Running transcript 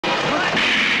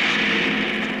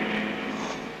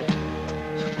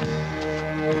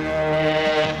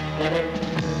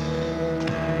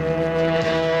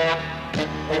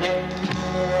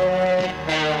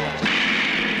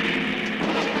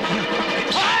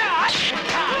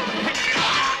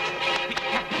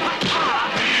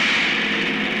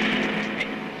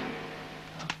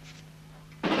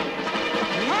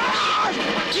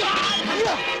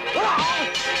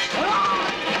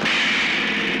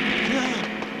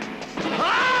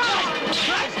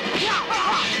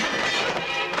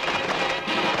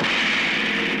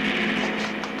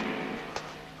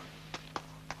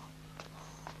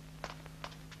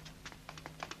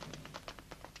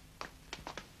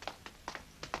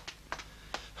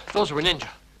Those were ninja.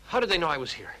 How did they know I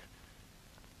was here?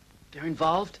 They're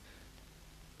involved?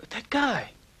 But that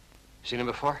guy. Seen him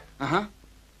before? Uh-huh.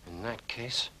 In that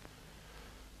case...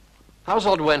 How's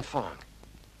old Wen Fong?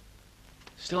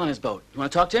 Still on his boat. You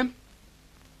want to talk to him?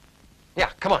 Yeah,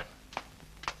 come on.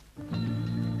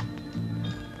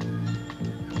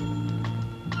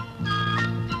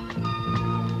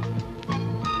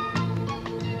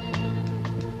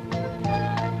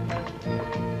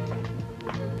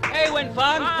 Hey, Wen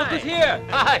Fong, look who's here.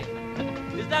 Hi.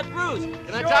 Is that Bruce?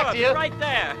 Can I talk to you? Right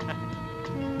there.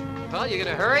 Well, you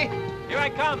gonna hurry? Here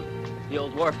I come. The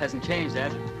old wharf hasn't changed,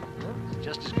 has it? Well, it's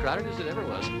just as crowded as it ever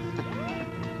was.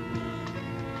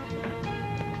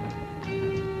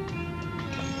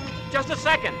 Just a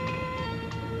second.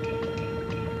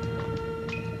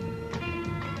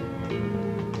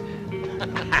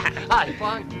 Hi,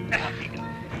 Fong.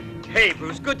 Hey,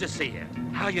 Bruce, good to see you.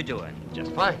 How you doing?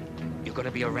 Just fine. You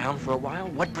gonna be around for a while?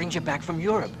 What brings you back from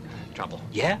Europe? Trouble.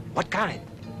 Yeah? What kind?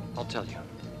 I'll tell you.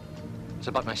 It's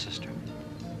about my sister.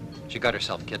 She got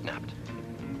herself kidnapped.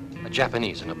 A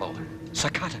Japanese in a boat.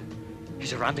 Sakata.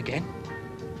 He's around again?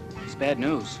 It's bad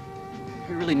news.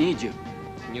 We really need you.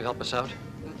 Can you help us out?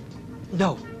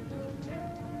 No.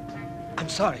 I'm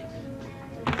sorry.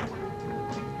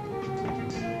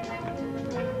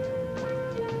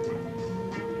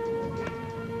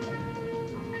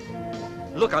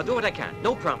 Look, I'll do what I can.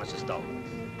 No promises, though.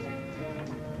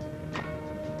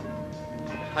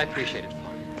 I appreciate it,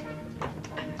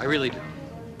 Fong. I really do.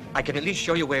 I can at least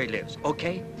show you where he lives,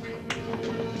 okay?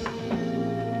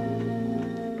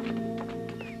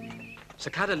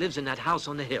 Sakata lives in that house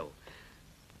on the hill.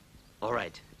 All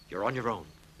right, you're on your own.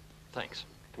 Thanks.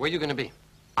 Where are you gonna be?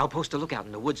 I'll post a lookout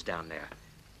in the woods down there.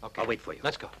 Okay. I'll wait for you.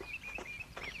 Let's go.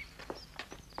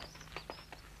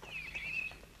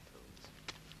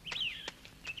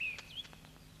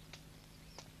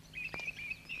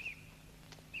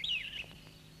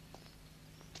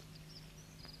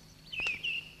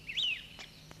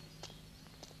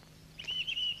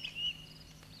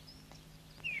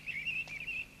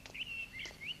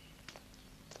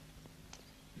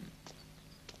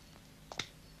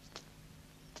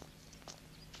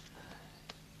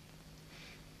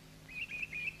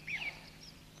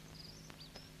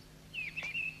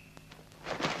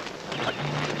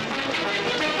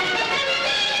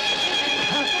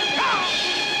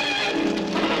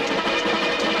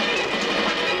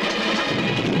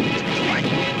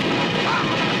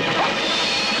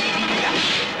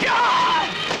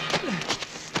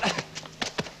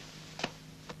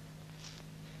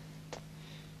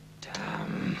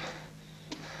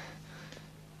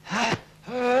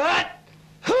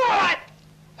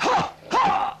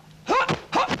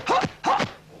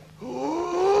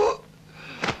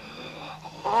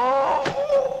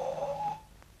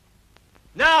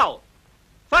 Now!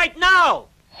 Fight now!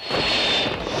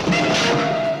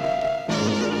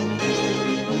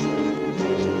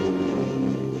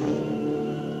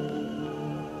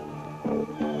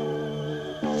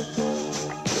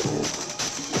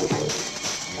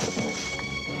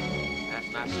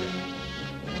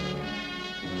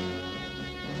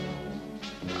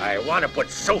 I want to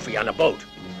put Sophie on a boat.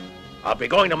 I'll be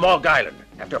going to Mog Island.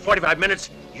 After 45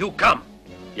 minutes, you come.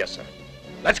 Yes, sir.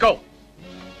 Let's go.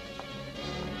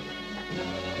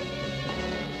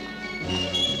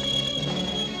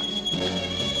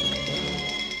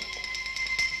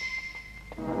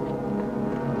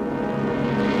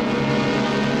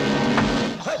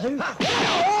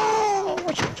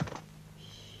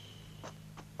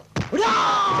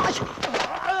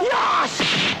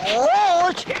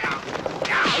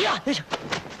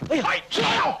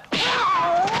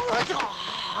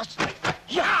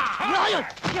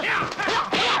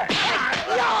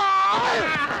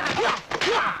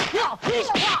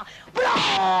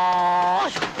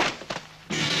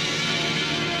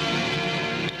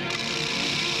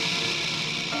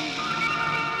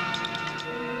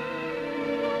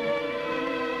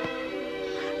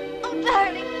 Oh,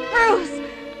 darling, Bruce!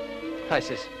 Hi,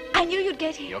 sis. I knew you'd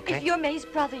get here. You okay? If you're May's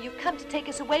brother, you've come to take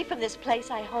us away from this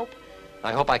place, I hope.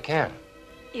 I hope I can.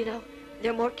 You know,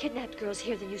 there are more kidnapped girls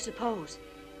here than you suppose.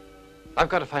 I've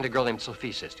got to find a girl named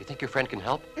Sophie, sis. Do you think your friend can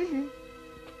help? Mm-hmm.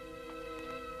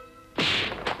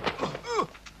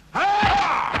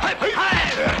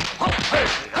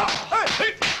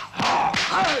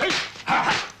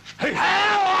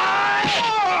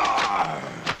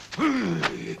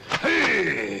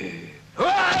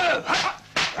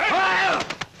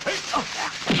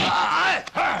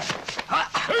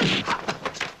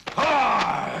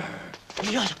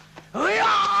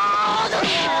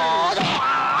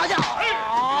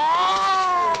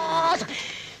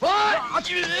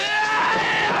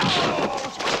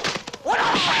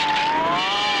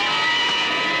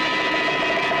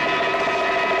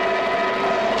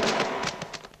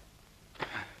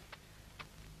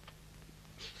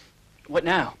 What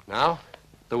now? Now,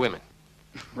 the women.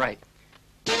 Right.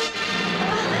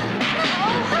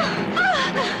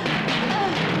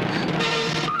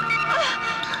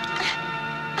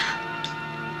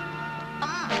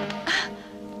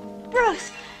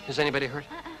 Bruce! Is anybody hurt?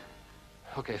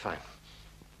 Okay, fine.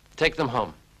 Take them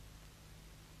home.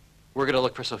 We're gonna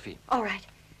look for Sophie. All right.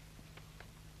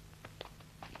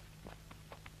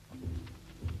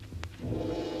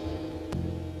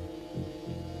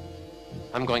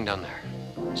 I'm going down there.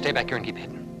 Stay back here and keep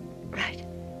hidden. Right.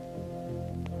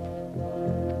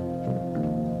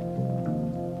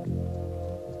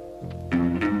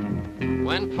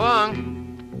 Wen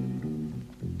Feng!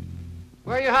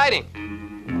 Where are you hiding?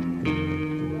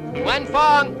 Wen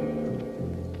Feng!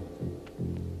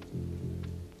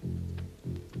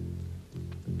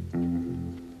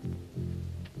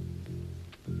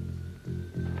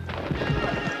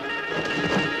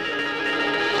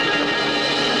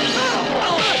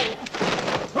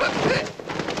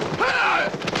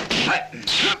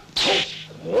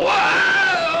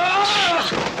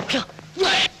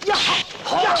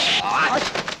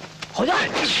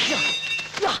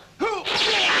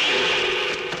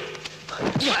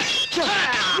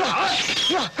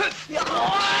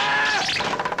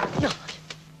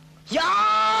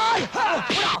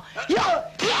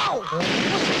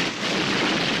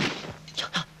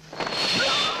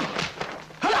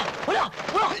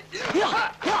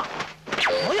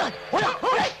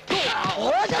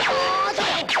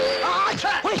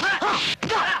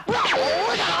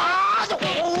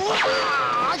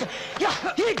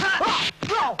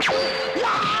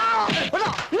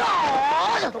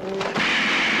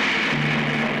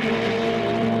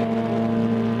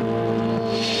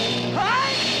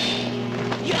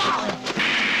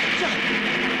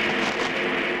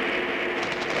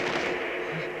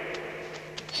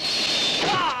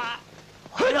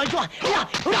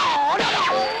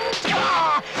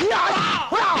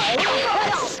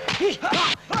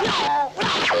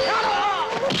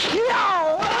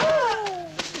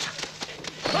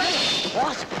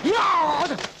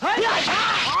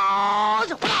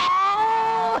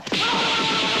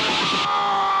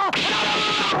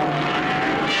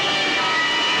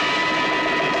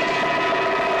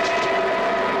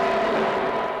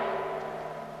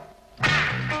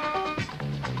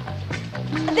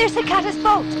 There's the catter's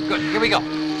boat. Good, here we go.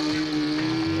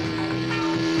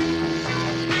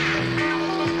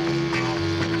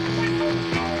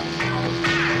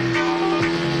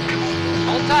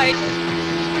 Hold tight.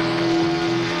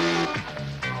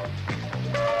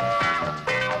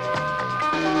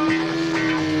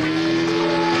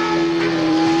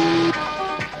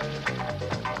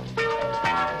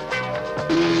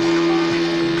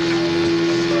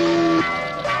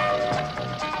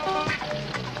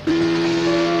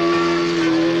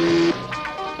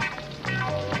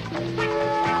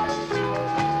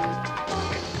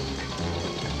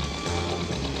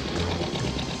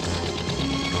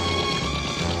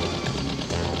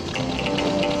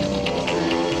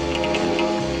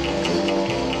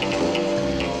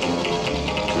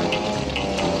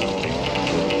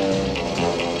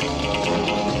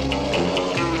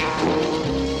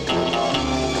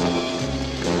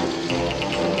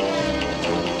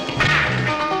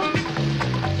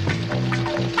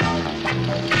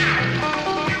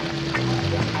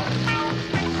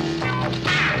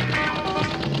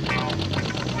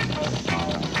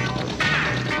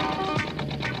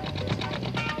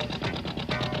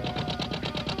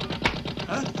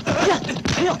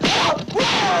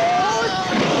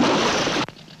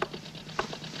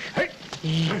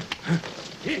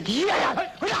 Yeah!